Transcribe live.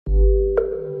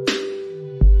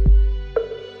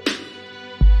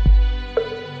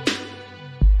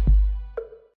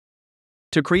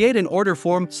To create an order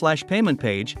form/payment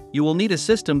page, you will need a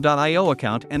Systeme.io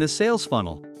account and a sales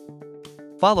funnel.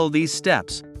 Follow these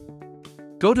steps.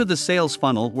 Go to the sales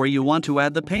funnel where you want to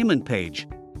add the payment page.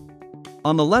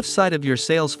 On the left side of your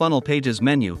sales funnel pages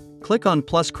menu, click on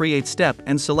 +Create Step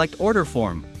and select Order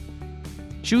Form.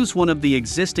 Choose one of the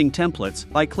existing templates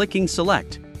by clicking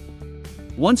Select.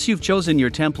 Once you've chosen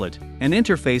your template, an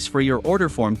interface for your order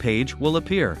form page will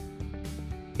appear.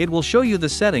 It will show you the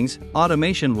settings,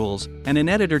 automation rules, and an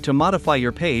editor to modify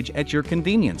your page at your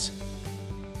convenience.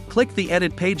 Click the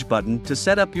Edit Page button to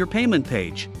set up your payment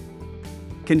page.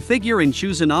 Configure and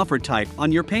choose an offer type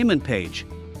on your payment page.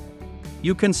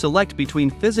 You can select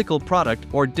between physical product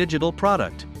or digital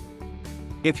product.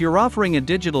 If you're offering a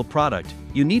digital product,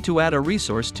 you need to add a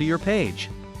resource to your page.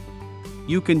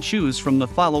 You can choose from the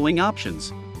following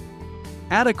options.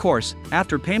 Add a course.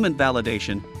 After payment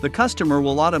validation, the customer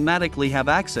will automatically have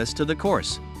access to the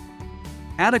course.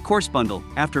 Add a course bundle.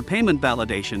 After payment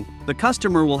validation, the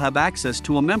customer will have access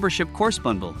to a membership course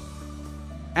bundle.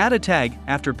 Add a tag.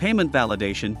 After payment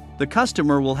validation, the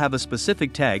customer will have a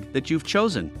specific tag that you've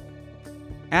chosen.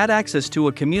 Add access to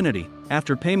a community.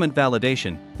 After payment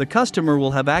validation, the customer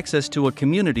will have access to a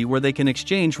community where they can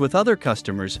exchange with other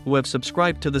customers who have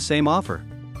subscribed to the same offer.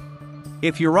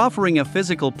 If you're offering a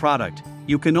physical product,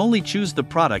 you can only choose the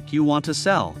product you want to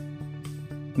sell.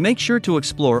 Make sure to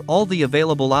explore all the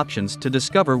available options to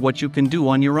discover what you can do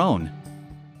on your own.